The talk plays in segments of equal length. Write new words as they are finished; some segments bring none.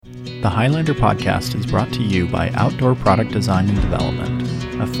The Highlander podcast is brought to you by Outdoor Product Design and Development,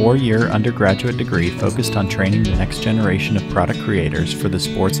 a 4-year undergraduate degree focused on training the next generation of product creators for the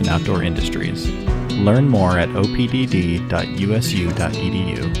sports and outdoor industries. Learn more at opdd.usu.edu.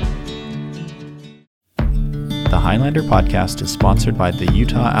 The Highlander podcast is sponsored by the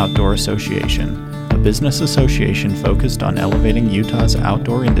Utah Outdoor Association, a business association focused on elevating Utah's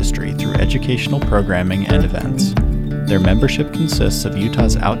outdoor industry through educational programming and events. Their membership consists of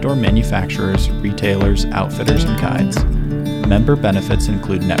Utah's outdoor manufacturers, retailers, outfitters, and guides. Member benefits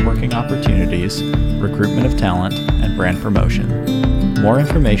include networking opportunities, recruitment of talent, and brand promotion. More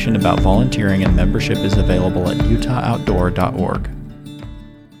information about volunteering and membership is available at utahoutdoor.org.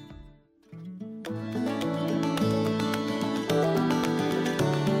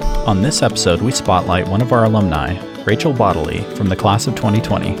 On this episode, we spotlight one of our alumni, Rachel Bodley, from the class of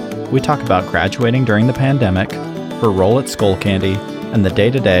 2020. We talk about graduating during the pandemic, her role at Skullcandy, and the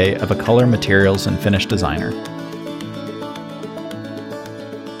day-to-day of a color, materials, and finish designer.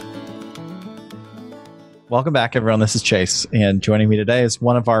 Welcome back, everyone. This is Chase, and joining me today is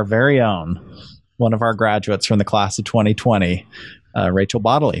one of our very own, one of our graduates from the class of 2020, Rachel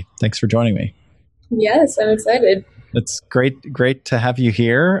Bodley. Thanks for joining me. Yes, I'm excited. It's great to have you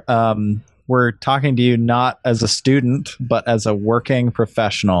here. We're talking to you not as a student, but as a working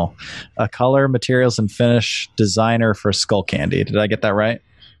professional, a color, materials, and finish designer for Skullcandy. Did I get that right?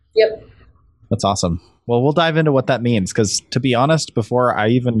 Yep. That's awesome. Well, we'll dive into what that means, because to be honest, before I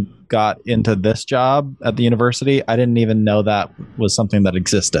even got into this job at the university, I didn't even know that was something that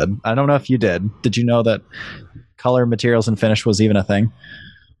existed. I don't know if you did. Did you know that color, materials, and finish was even a thing?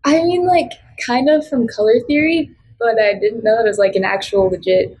 I mean, kind of from color theory, but I didn't know that it was an actual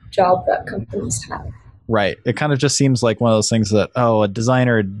legit job that companies have. Right. It kind of just seems like one of those things that, a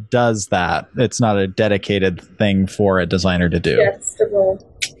designer does that. It's not a dedicated thing for a designer to do. Yes, the role.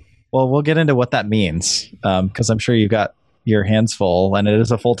 Well, we'll get into what that means, because I'm sure you've got your hands full, and it is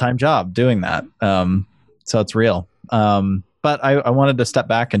a full-time job doing that. So it's real. But I wanted to step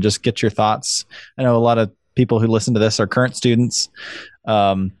back and just get your thoughts. I know a lot of people who listen to this are current students.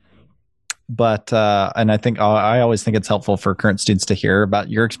 But I always think it's helpful for current students to hear about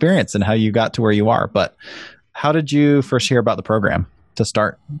your experience and how you got to where you are. But how did you first hear about the program to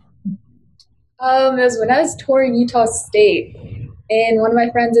start? It was when I was touring Utah State, and one of my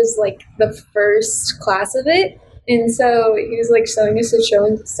friends is the first class of it. And so he was showing us a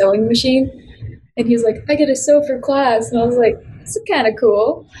sewing machine, and he was like, I get to sew for class. And I was like, this is kind of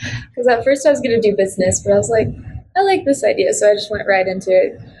cool. Because at first I was going to do business, but I was like, I like this idea. So I just went right into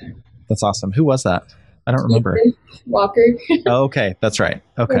it. That's awesome. Who was that? I don't remember. Ethan Walker. Oh, okay. That's right.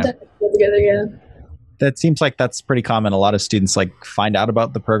 Okay. Together, yeah. That seems like that's pretty common. A lot of students find out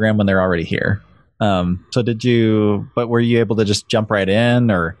about the program when they're already here. But were you able to just jump right in,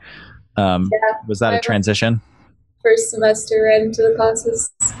 or was that a transition? First semester right into the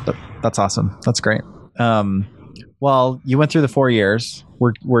classes. That's awesome. That's great. Well, you went through the 4 years.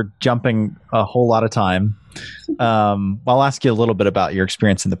 We're jumping a whole lot of time. I'll ask you a little bit about your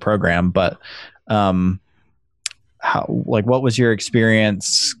experience in the program, but what was your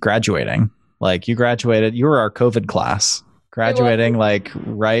experience graduating? You graduated, you were our COVID class, graduating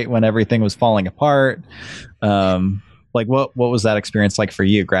right when everything was falling apart. What was that experience like for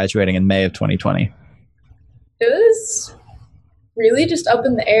you, graduating in May of 2020? It was really just up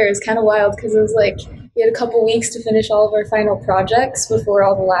in the air. It's kind of wild because it was we had a couple weeks to finish all of our final projects before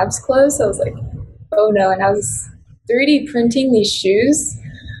all the labs closed. So I was like, oh no. And I was 3D printing these shoes.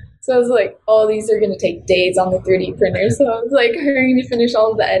 So I was like, oh, these are going to take days on the 3D printer. So I was hurrying to finish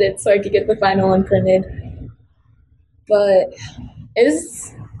all of the edits so I could get the final one printed. But it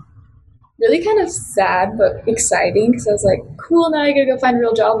was really kind of sad, but exciting, because I was like, cool, now I got to go find a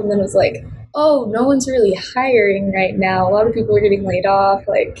real job. And then it was like, oh, no one's really hiring right now. A lot of people are getting laid off.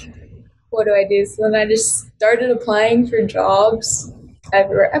 What do I do? So then I just started applying for jobs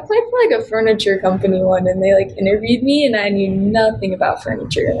everywhere. I applied for a furniture company one, and they interviewed me, and I knew nothing about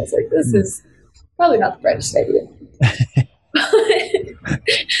furniture. And I was like, this is probably not the brightest idea.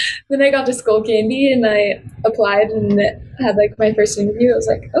 Then I got to Skullcandy, and I applied and had my first interview. I was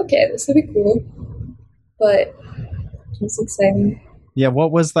like, okay, this would be cool. But it was exciting. Yeah,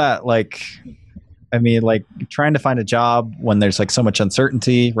 what was that like? I mean, trying to find a job when there's so much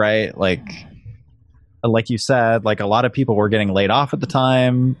uncertainty, right? Like you said, a lot of people were getting laid off at the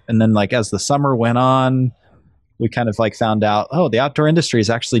time. And then as the summer went on, we kind of found out, the outdoor industry is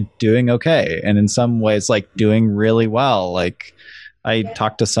actually doing okay. And in some ways, doing really well. I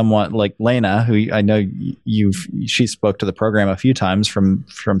talked to someone like Lena, who I know she spoke to the program a few times from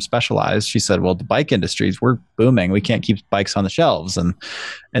Specialized. She said, well, the bike industries, we're booming. We can't keep bikes on the shelves.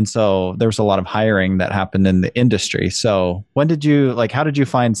 And so there was a lot of hiring that happened in the industry. So how did you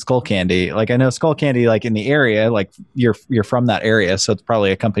find Skullcandy? Like, I know Skullcandy, like in the area, like you're from that area. So it's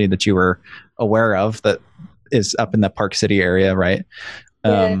probably a company that you were aware of that is up in the Park City area, right?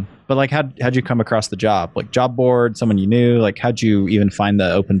 Yeah. But like, how'd you come across the job? Like job board, someone you knew? Like, how'd you even find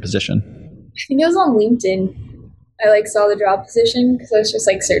the open position? I think it was on LinkedIn. I like saw the job position because I was just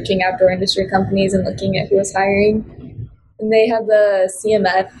like searching outdoor industry companies and looking at who was hiring. And they had the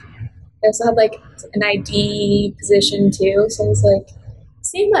CMF. They also had like an ID position too. So I was like,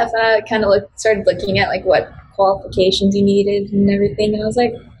 CMF. And I kind of started looking at like what qualifications you needed and everything. And I was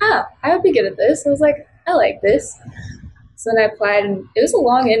like, I would be good at this. I was like, I like this. So then I applied, and it was a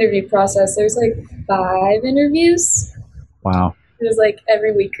long interview process. There was like 5 interviews. Wow. It was like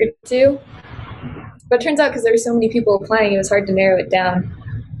every week or 2. But it turns out because there were so many people applying, it was hard to narrow it down.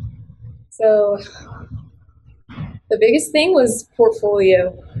 So the biggest thing was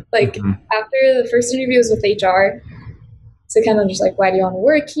portfolio. Like after the first interview was with HR. So kind of just like, why do you want to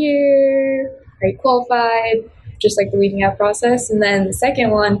work here? Are you qualified? Just like the weeding out process. And then the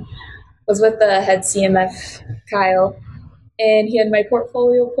second one was with the head CMF, Kyle. And he had my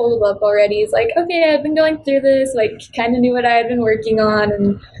portfolio pulled up already. He's like, okay, I've been going through this, like kind of knew what I had been working on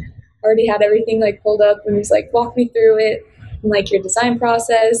and already had everything like pulled up, and he's like, walk me through it and like your design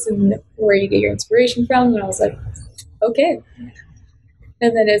process and where you get your inspiration from. And I was like, okay.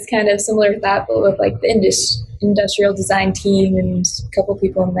 And then it's kind of similar to that, but with like the industrial design team and a couple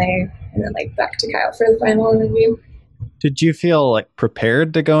people in there, and then like back to Kyle for the final interview. Did you feel like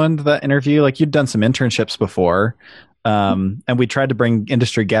prepared to go into that interview? Like you'd done some internships before. And we tried to bring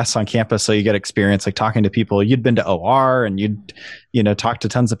industry guests on campus so you get experience like talking to people. You'd been to OR and you'd talked to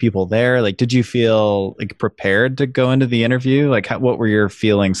tons of people there. Like, did you feel like prepared to go into the interview? Like, what were your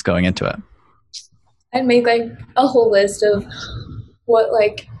feelings going into it? I'd make like a whole list of what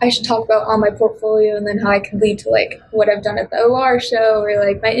like I should talk about on my portfolio, and then how I could lead to like what I've done at the OR show or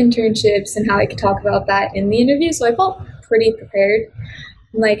like my internships, and how I could talk about that in the interview. So I felt pretty prepared.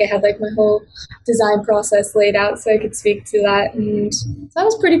 And like I had like my whole design process laid out so I could speak to that, and so I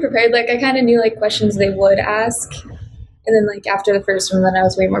was pretty prepared. Like I kind of knew like questions they would ask, and then like after the first one, then I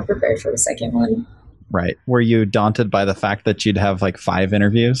was way more prepared for the second one. Right. Were you daunted by the fact that you'd have like 5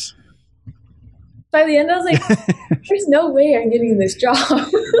 interviews? By the end, I was like, "There's no way I'm getting this job."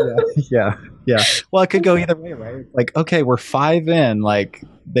 Yeah. Well, it could go either way, right? Like, okay, we're 5 in. Like,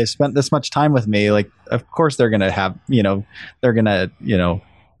 they spent this much time with me. Like, of course they're gonna have, they're gonna,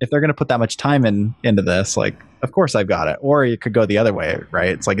 if they're gonna put that much time into this, like, of course I've got it. Or you could go the other way, right?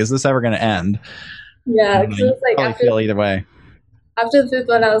 It's like, is this ever gonna end? Yeah, because it was like I feel either way. After the 5th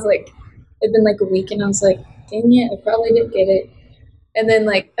one, I was like, it'd been like a week, and I was like, dang it, I probably didn't get it. And then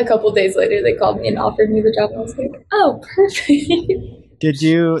like a couple days later, they called me and offered me the job, and I was like, oh, perfect. Did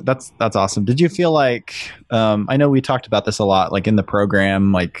you? That's awesome. Did you feel like? I know we talked about this a lot, like in the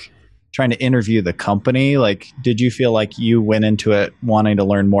program, like trying to interview the company. Like, did you feel like you went into it wanting to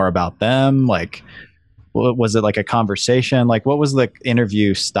learn more about them? Like, was it like a conversation? Like, what was the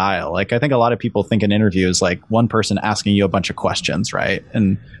interview style? Like, I think a lot of people think an interview is like one person asking you a bunch of questions, right?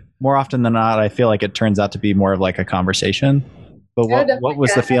 And more often than not, I feel like it turns out to be more of like a conversation. But what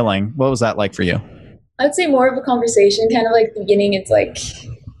was the feeling? What was that like for you? I'd say more of a conversation, kind of like the beginning. It's like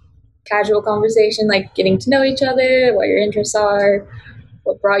casual conversation, like getting to know each other, what your interests are,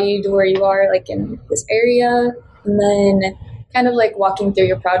 what brought you to where you are, like in this area, and then kind of like walking through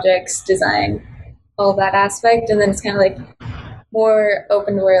your projects, design, all that aspect. And then it's kind of like more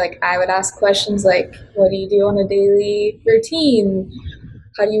open to where like I would ask questions like, what do you do on a daily routine?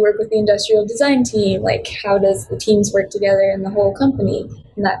 How do you work with the industrial design team? Like, how does the teams work together in the whole company?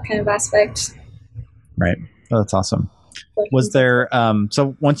 And that kind of aspect. Right. Oh, that's awesome. Was there,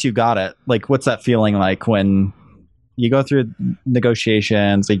 so once you got it, like, what's that feeling like when you go through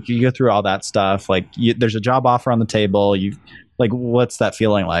negotiations, like you go through all that stuff, like there's a job offer on the table, like, what's that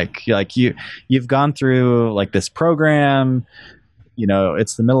feeling like? Like you've gone through like this program,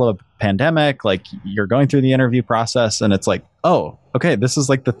 it's the middle of a pandemic, like you're going through the interview process and it's like, oh, okay, this is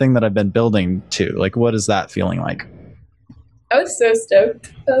like the thing that I've been building to. Like, what is that feeling like? I was so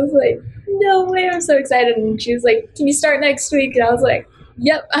stoked. I was like, no way, I'm so excited. And she was like, can you start next week? And I was like,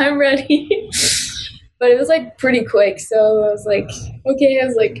 yep, I'm ready. But it was like pretty quick. So I was like, okay, I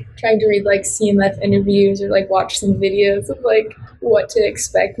was like trying to read like CMF interviews or like watch some videos of like what to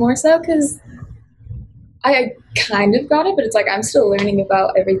expect more so, because I kind of got it, but it's like I'm still learning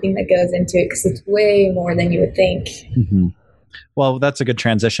about everything that goes into it because it's way more than you would think. Mm-hmm. Well, that's a good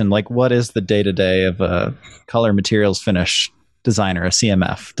transition. Like, what is the day-to-day of a color materials finish designer, a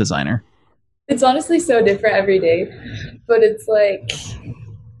CMF designer? It's honestly so different every day, but it's like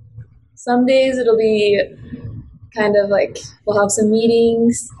some days it'll be kind of like we'll have some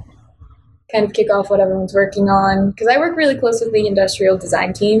meetings, kind of kick off what everyone's working on. Because I work really close with the industrial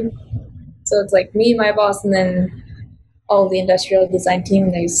design team. So it's like me, my boss, and then all of the industrial design team,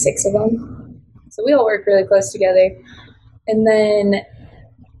 and there's 6 of them. So we all work really close together. And then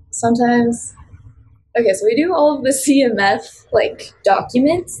sometimes, okay, so we do all of the CMF like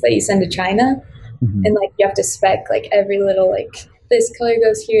documents that you send to China. Mm-hmm. And like you have to spec like every little like this color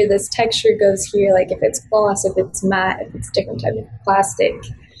goes here, this texture goes here, like if it's gloss, if it's matte, if it's different type of plastic.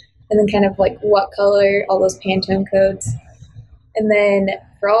 And then kind of like what color, all those Pantone codes. And then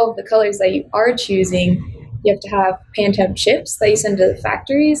for all of the colors that you are choosing, you have to have Pantone chips that you send to the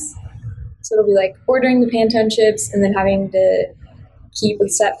factories. So it'll be like ordering the Pantone chips and then having to keep a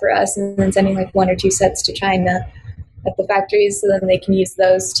set for us and then sending like 1 or 2 sets to China at the factories so then they can use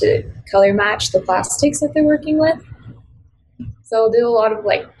those to color match the plastics that they're working with. So I'll do a lot of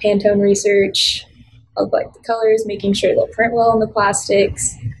like Pantone research of like the colors, making sure they'll print well on the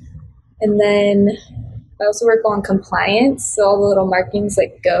plastics. And then I also work on compliance, so all the little markings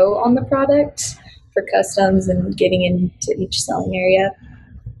that go on the product for customs and getting into each selling area.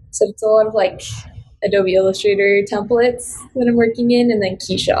 So it's a lot of like Adobe Illustrator templates that I'm working in, and then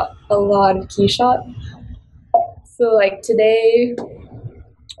KeyShot, a lot of KeyShot. So like today,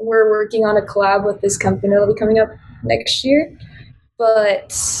 we're working on a collab with this company that'll be coming up next year,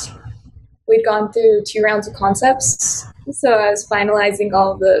 but we'd gone through 2 rounds of concepts, so I was finalizing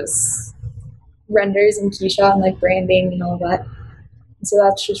all of those renders and KeyShot and like branding and all that. So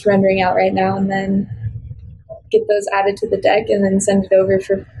that's just rendering out right now, and then get those added to the deck and then send it over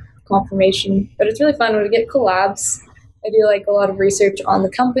for confirmation. But it's really fun when we get collabs. I do like a lot of research on the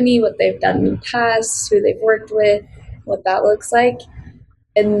company, what they've done in the past, who they've worked with, what that looks like,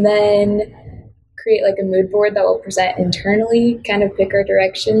 and then create like a mood board that we'll present internally, kind of pick our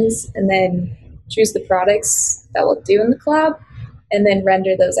directions, and then choose the products that we'll do in the collab, and then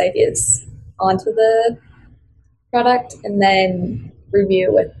render those ideas onto the product, and then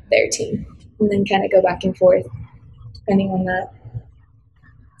review with their team, and then kind of go back and forth depending on that.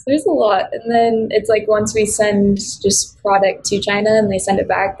 So there's a lot. And then it's like once we send just product to China and they send it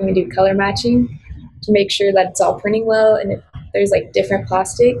back, then we do color matching to make sure that it's all printing well. And if there's like different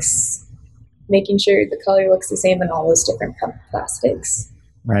plastics, making sure the color looks the same in all those different plastics.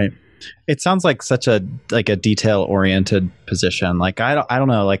 Right. It sounds like such a detail oriented position. Like I don't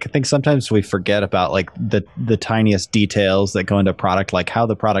know. Like I think sometimes we forget about like the tiniest details that go into a product, like how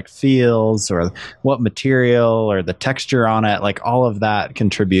the product feels or what material or the texture on it. Like all of that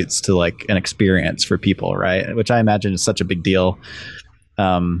contributes to like an experience for people, right? Which I imagine is such a big deal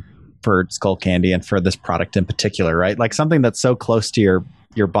for Skullcandy and for this product in particular, right? Like something that's so close to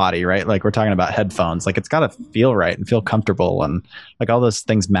your body, right? Like we're talking about headphones, like it's got to feel right and feel comfortable, and like all those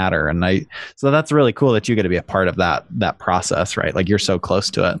things matter. And so that's really cool that you get to be a part of that process, right? Like you're so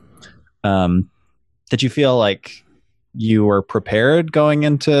close to it. Did you feel like you were prepared going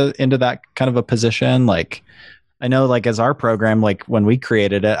into that kind of a position? Like I know like as our program, like when we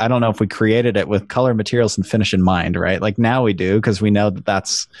created it, I don't know if we created it with color materials and finish in mind, right? Like now we do, because we know that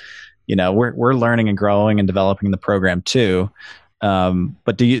that's, you know, we're learning and growing and developing the program too.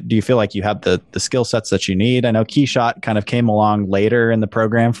 But do you feel like you have the skill sets that you need? I know KeyShot kind of came along later in the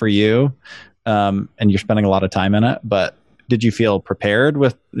program for you, and you're spending a lot of time in it, but did you feel prepared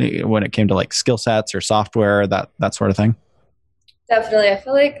with when it came to like skill sets or software, that sort of thing? Definitely. I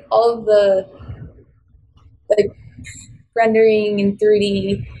feel like all of the like rendering and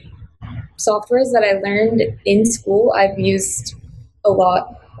 3D softwares that I learned in school, I've used a lot,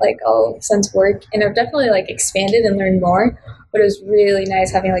 like all since work, and I've definitely like expanded and learned more. But it was really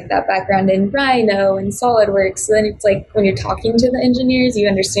nice having like that background in Rhino and SolidWorks. So then it's like when you're talking to the engineers, you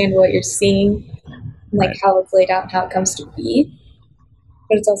understand what you're seeing, and like right. How it's laid out and how it comes to be.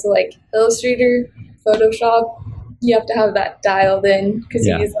 But it's also like Illustrator, Photoshop, you have to have that dialed in because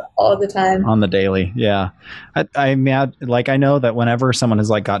you use it all the time. On the daily, yeah. I mean, like I know that whenever someone has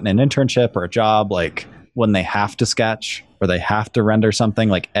like gotten an internship or a job, like when they have to sketch or they have to render something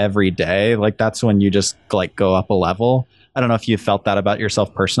like every day, like that's when you just like go up a level. I don't know if you felt that about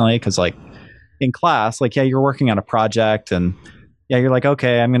yourself personally, because like in class, like, yeah, you're working on a project and yeah, you're like,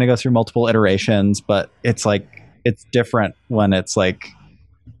 okay, I'm going to go through multiple iterations, but it's like, it's different when it's like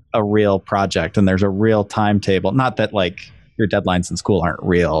a real project and there's a real timetable. Not that like your deadlines in school aren't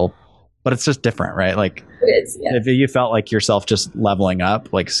real, but it's just different, right? Like it is, yeah. If you felt like yourself just leveling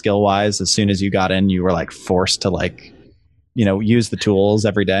up, like skill wise, as soon as you got in, you were like forced to like use the tools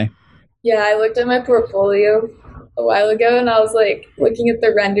every day? Yeah, I looked at my portfolio a while ago and I was like looking at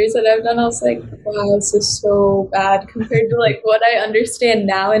the renders that I've done. I was like, wow, this is so bad compared to like what I understand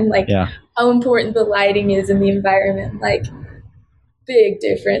now and like Yeah. how important the lighting is in the environment. Like, big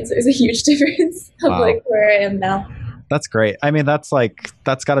difference. There's a huge difference of Wow. like where I am now. That's great. I mean, that's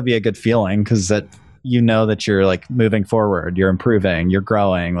got to be a good feeling because that that you're like moving forward, you're improving, you're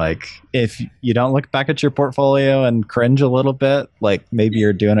growing. Like if you don't look back at your portfolio and cringe a little bit, like maybe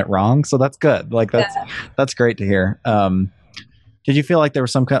you're doing it wrong. So that's good. Like that's great to hear. Did you feel like there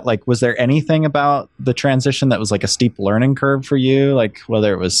was some kind like, was there anything about the transition that was like a steep learning curve for you? Like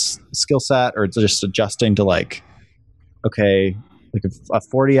whether it was skill set or just adjusting to like, okay, like a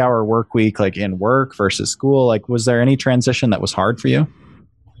 40-hour work week, like in work versus school, like was there any transition that was hard for you?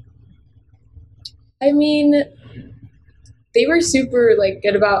 I mean, they were super like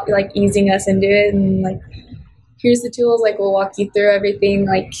good about like easing us into it and like here's the tools, like we'll walk you through everything,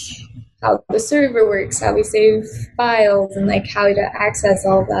 like how the server works, how we save files, and like how to access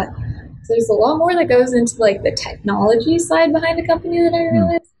all of that. So there's a lot more that goes into like the technology side behind a company than I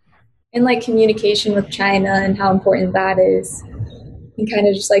realized. And like communication with China and how important that is. And kind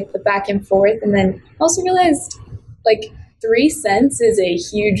of just like the back and forth. And then also realized like 3 cents is a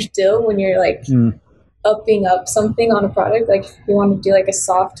huge deal when you're like upping up something on a product. Like if you want to do like a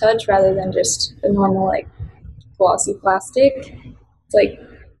soft touch rather than just a normal like glossy plastic, it's like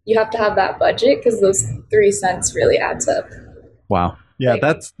you have to have that budget because those 3 cents really adds up. Wow. Yeah,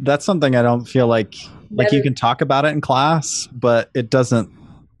 like, that's something I don't feel like you can talk about it in class, but it doesn't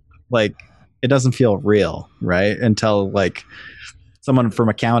feel real, right? Until like someone from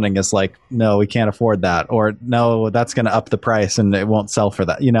accounting is like, no, we can't afford that, or no, that's going to up the price and it won't sell for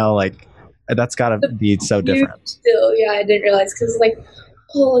that. Like that's got to be so different. Still, yeah, I didn't realize because like,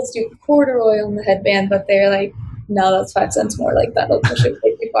 oh, let's do corduroy on the headband, but they're like, no, that's 5 cents more. Like that'll push it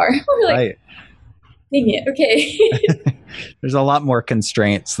way too far. We're like, right. Dang it. Okay. There's a lot more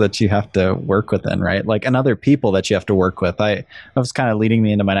constraints that you have to work within, right? Like, and other people that you have to work with. That was kind of leading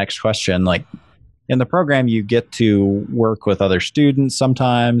me into my next question. Like in the program, you get to work with other students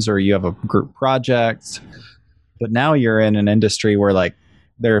sometimes, or you have a group project, but now you're in an industry where like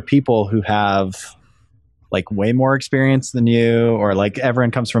there are people who have like way more experience than you, or like everyone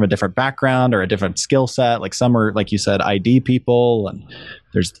comes from a different background or a different skill set. Like some are, like you said, ID people, and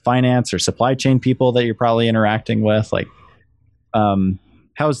there's finance or supply chain people that you're probably interacting with. Like,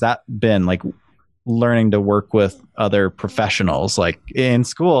 how's that been? Like learning to work with other professionals? Like in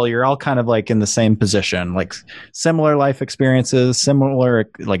school, you're all kind of like in the same position, like similar life experiences, similar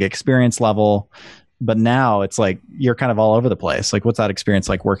like experience level. But now it's like you're kind of all over the place. Like what's that experience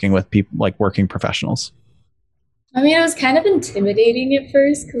like working with people, like working professionals? I mean, it was kind of intimidating at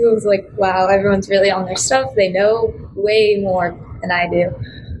first because it was like, wow, everyone's really on their stuff. They know way more than I do.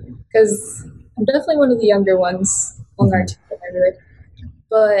 Because I'm definitely one of the younger ones on our team.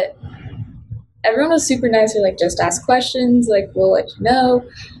 But everyone was super nice. They're like, just ask questions. Like, we'll let you know.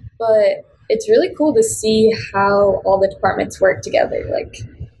 But it's really cool to see how all the departments work together. Like,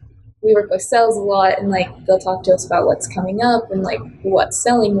 we work with sales a lot, and like they'll talk to us about what's coming up and like what's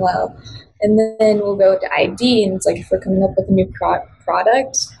selling well. And then we'll go to ID, and it's like if we're coming up with a new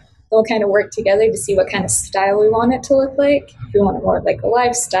product, they'll kind of work together to see what kind of style we want it to look like. If we want it more of like a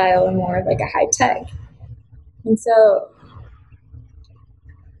lifestyle or more of like a high tech. And so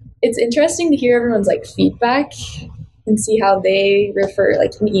it's interesting to hear everyone's like feedback and see how they refer,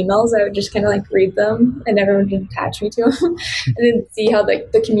 like in emails. I would just kind of like read them and everyone would attach me to them and then see how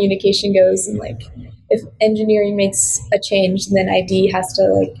like the communication goes. And like if engineering makes a change, then ID has to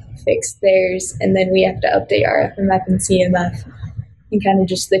like fix theirs, and then we have to update our FMF and CMF, and kind of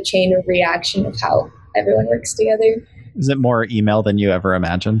just the chain of reaction of how everyone works together. Is it more email than you ever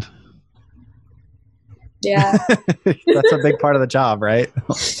imagined? Yeah. That's a big part of the job, right?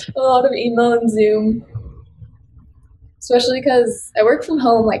 A lot of email and Zoom, especially because I work from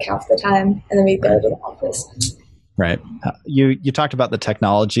home like half the time, and then we go to the office. Right. You talked about the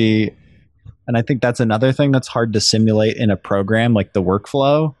technology, and I think that's another thing that's hard to simulate in a program, like the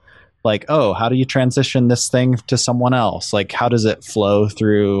workflow. Like, oh, how do you transition this thing to someone else? Like, how does it flow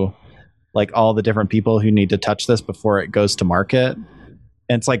through like all the different people who need to touch this before it goes to market? And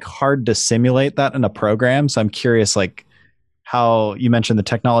it's like hard to simulate that in a program. So I'm curious, like how you mentioned the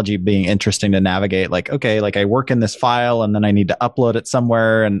technology being interesting to navigate. Like, okay, like I work in this file and then I need to upload it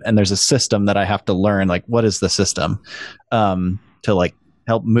somewhere, and there's a system that I have to learn. Like, what is the system to like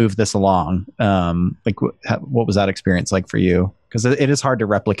help move this along? Like what was that experience like for you? Because it is hard to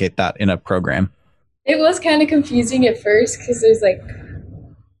replicate that in a program. It was kind of confusing at first because there's like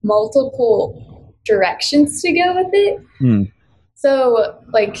multiple directions to go with it. Hmm. So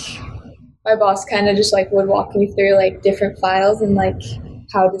like my boss kind of just like would walk me through like different files and like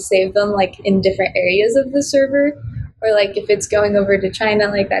how to save them like in different areas of the server, or like if it's going over to China,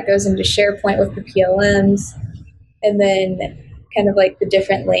 like that goes into SharePoint with the PLMs, and then kind of like the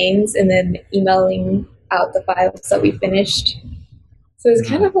different lanes, and then emailing out the files that we finished. So it's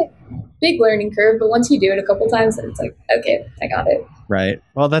kind of like big learning curve, but once you do it a couple times, then it's like, okay, I got it. Right.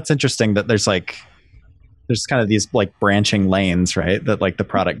 Well, that's interesting that there's kind of these like branching lanes, right? That like the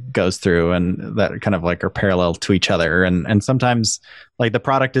product goes through and that kind of like are parallel to each other. And sometimes like the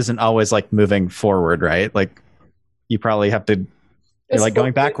product isn't always like moving forward, right? Like you probably have to, you're like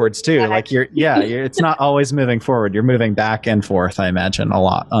going backwards too. Like it's not always moving forward. You're moving back and forth, I imagine, a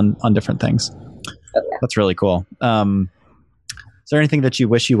lot on different things. Okay. That's really cool. Is there anything that you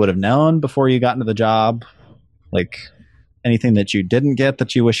wish you would have known before you got into the job? Like anything that you didn't get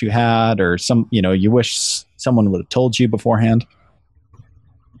that you wish you had, or you wish someone would have told you beforehand?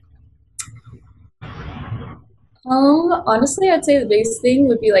 Honestly, I'd say the biggest thing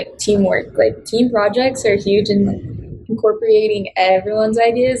would be like teamwork. Like team projects are huge in like incorporating everyone's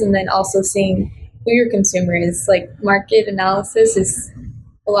ideas, and then also seeing who your consumer is. Like market analysis is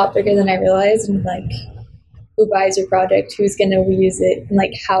a lot bigger than I realized, and like who buys your product, who's going to use it, and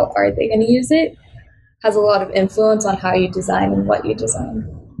like how are they going to use it has a lot of influence on how you design and what you design.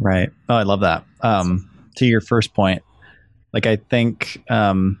 Right. Oh, I love that. To your first point, like I think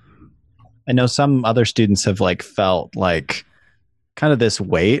I know some other students have like felt like kind of this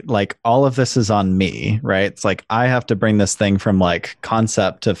weight, like all of this is on me, right? It's like I have to bring this thing from like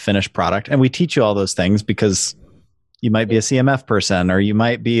concept to finished product. And we teach you all those things because you might be a CMF person, or you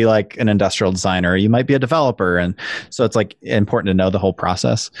might be like an industrial designer, or you might be a developer. And so it's like important to know the whole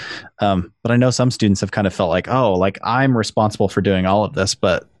process. But I know some students have kind of felt like, oh, like I'm responsible for doing all of this,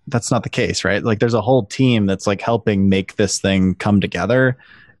 but that's not the case, right? Like there's a whole team that's like helping make this thing come together.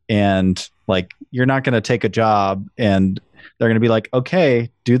 And like, you're not going to take a job and they're going to be like, okay,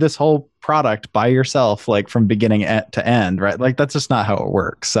 do this whole product by yourself, like from beginning to end, right? Like that's just not how it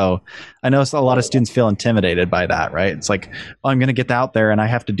works. So I know a lot of students feel intimidated by that, right? It's like, oh, I'm going to get out there and I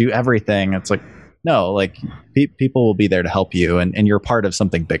have to do everything. It's like, no, like people will be there to help you, and you're part of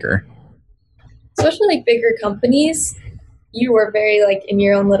something bigger. Especially like bigger companies, you are very like in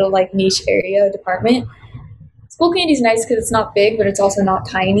your own little like niche area department. School is nice because it's not big, but it's also not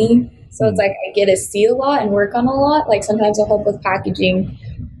tiny. So it's like I get to see a lot and work on a lot. Like sometimes I'll help with packaging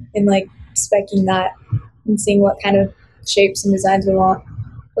and like speccing that and seeing what kind of shapes and designs we want.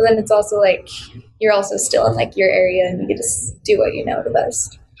 But then it's also like you're also still in like your area and you get to do what you know the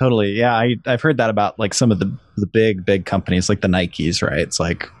best. Totally. Yeah. I've heard that about like some of the big companies like the Nikes, right? It's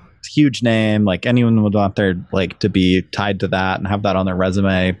like it's a huge name. Like anyone would want their like to be tied to that and have that on their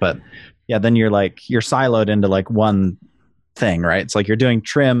resume. But yeah, then you're siloed into like one thing, right? It's like you're doing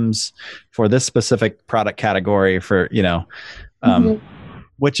trims for this specific product category for,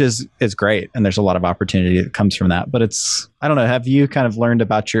 which is great. And there's a lot of opportunity that comes from that. But it's, I don't know, have you kind of learned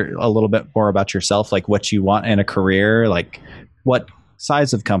about a little bit more about yourself, like what you want in a career, like what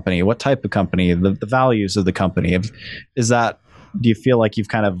size of company, what type of company, the values of the company? Do you feel like you've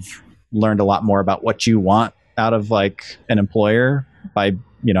kind of learned a lot more about what you want out of like an employer by,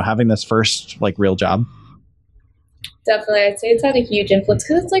 having this first like real job? Definitely. I'd say it's had a huge influence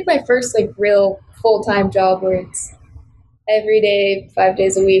because it's like my first like real full-time job where it's every day, 5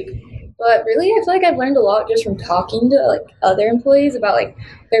 days a week. But really, I feel like I've learned a lot just from talking to like other employees about like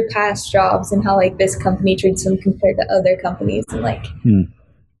their past jobs and how like this company treats them compared to other companies and like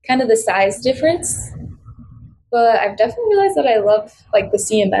kind of the size difference. But I've definitely realized that I love like the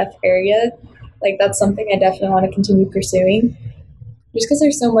CMF area. Like that's something I definitely want to continue pursuing. Just because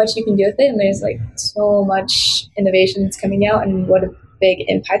there's so much you can do with it, and there's like so much innovation that's coming out, and what a big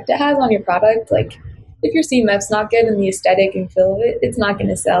impact it has on your product. Like if your CMF's not good and the aesthetic and feel of it, it's not going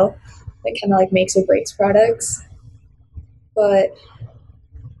to sell. It kind of like makes or breaks products. But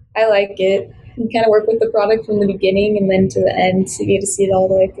I like it. You kind of work with the product from the beginning and then to the end, so you get to see it all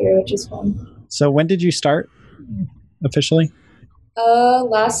the way through, which is fun. So when did you start officially?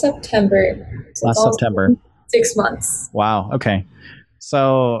 Last September. So last September. 6 months. Wow. Okay.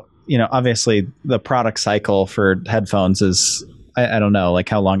 So, obviously the product cycle for headphones is, I don't know, like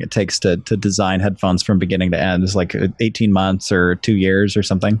how long it takes to design headphones from beginning to end. Is like 18 months or 2 years or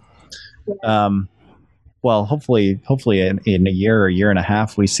something. Yeah. Well, hopefully in a year or year and a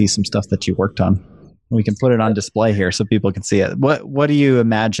half, we see some stuff that you worked on. We can put it on display here so people can see it. What do you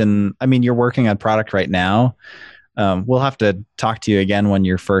imagine? I mean, you're working on product right now. We'll have to talk to you again when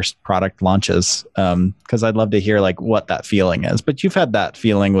your first product launches, because I'd love to hear like what that feeling is. But you've had that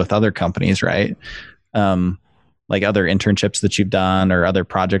feeling with other companies, right? Like other internships that you've done or other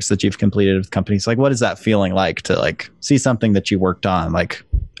projects that you've completed with companies. Like, what is that feeling like to like see something that you worked on like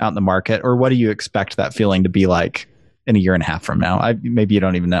out in the market? Or what do you expect that feeling to be like in a year and a half from now? Maybe you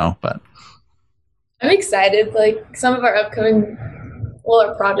don't even know, but I'm excited. Like some of our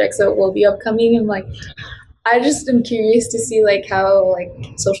our projects that will be upcoming, and like I just am curious to see like how like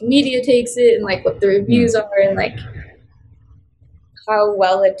social media takes it and like what the reviews are and like how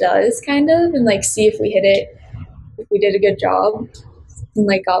well it does kind of, and like see if we hit it, if we did a good job and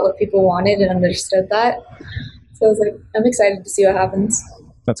like got what people wanted and understood that. So I was like, I'm excited to see what happens.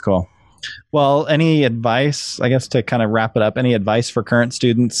 That's cool. Well, any advice, I guess, to kind of wrap it up, any advice for current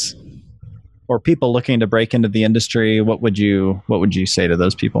students or people looking to break into the industry? What would you say to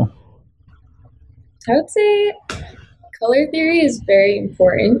those people? I would say color theory is very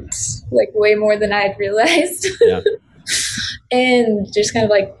important, like way more than I had realized. Yeah. And just kind of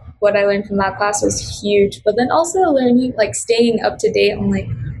like what I learned from that class was huge. But then also learning, like staying up to date on like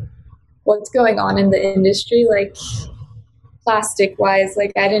what's going on in the industry, like plastic wise.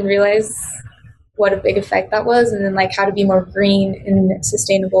 Like I didn't realize what a big effect that was, and then like how to be more green and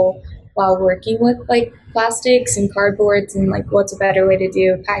sustainable while working with like plastics and cardboards, and like what's a better way to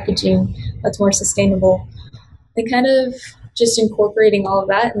do packaging that's more sustainable, and kind of just incorporating all of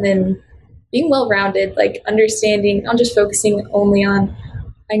that, and then being well-rounded, like understanding, not just focusing only on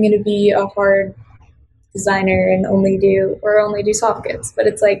I'm going to be a hard designer and only do soft goods, but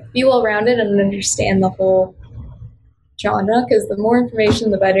it's like be well-rounded and understand the whole genre, because the more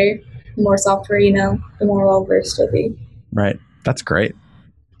information the better. The more software you know, the more well-versed you'll be. Right. That's great.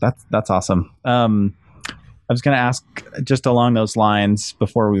 That's awesome. I was going to ask just along those lines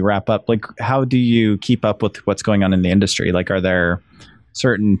before we wrap up, like how do you keep up with what's going on in the industry? Like, are there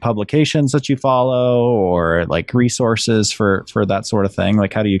certain publications that you follow or like resources for that sort of thing?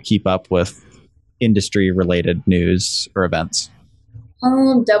 Like, how do you keep up with industry related news or events?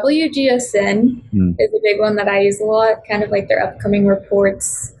 WGSN is a big one that I use a lot, kind of like their upcoming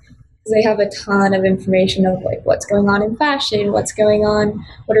reports. They have a ton of information of like what's going on in fashion, what's going on,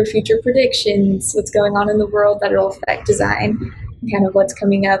 what are future predictions, what's going on in the world that will affect design, and kind of what's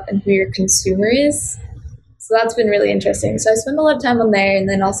coming up and who your consumer is. So that's been really interesting. So I spend a lot of time on there, and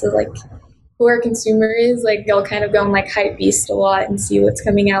then also like who our consumer is. Like I'll kind of go on like Hypebeast a lot and see what's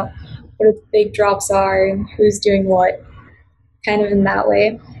coming out, what the big drops are, and who's doing what, kind of in that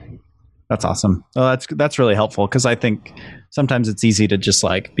way. That's awesome. Well, that's really helpful, because I think sometimes it's easy to just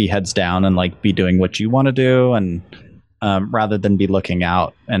like be heads down and like be doing what you want to do, and rather than be looking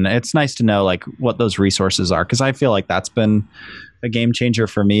out. And it's nice to know like what those resources are, because I feel like that's been a game changer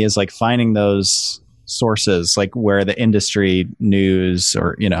for me, is like finding those sources, like where the industry news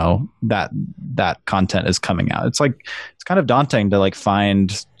or that content is coming out. It's like it's kind of daunting to like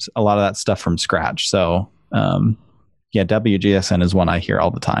find a lot of that stuff from scratch. So yeah, WGSN is one I hear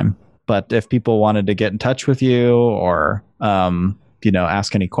all the time. But if people wanted to get in touch with you or,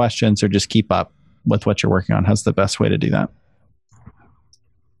 ask any questions or just keep up with what you're working on, how's the best way to do that?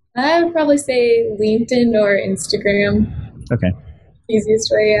 I would probably say LinkedIn or Instagram. Okay. Easiest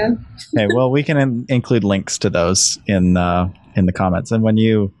way, yeah. Okay, well, we can include links to those in the comments and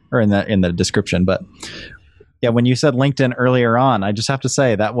in the description. But yeah, when you said LinkedIn earlier on, I just have to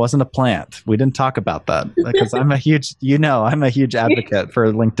say that wasn't a plant. We didn't talk about that, because I'm a huge advocate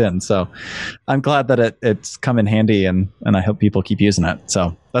for LinkedIn. So I'm glad that it's come in handy, and I hope people keep using it.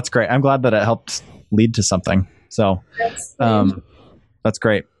 So that's great. I'm glad that it helped lead to something. So that's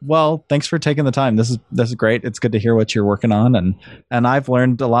great. Well, thanks for taking the time. This is great. It's good to hear what you're working on, and I've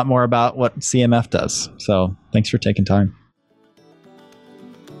learned a lot more about what CMF does. So thanks for taking time.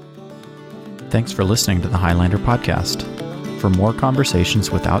 Thanks for listening to the Highlander podcast. For more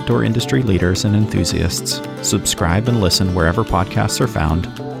conversations with outdoor industry leaders and enthusiasts, subscribe and listen wherever podcasts are found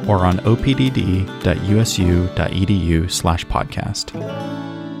or on opdd.usu.edu/podcast.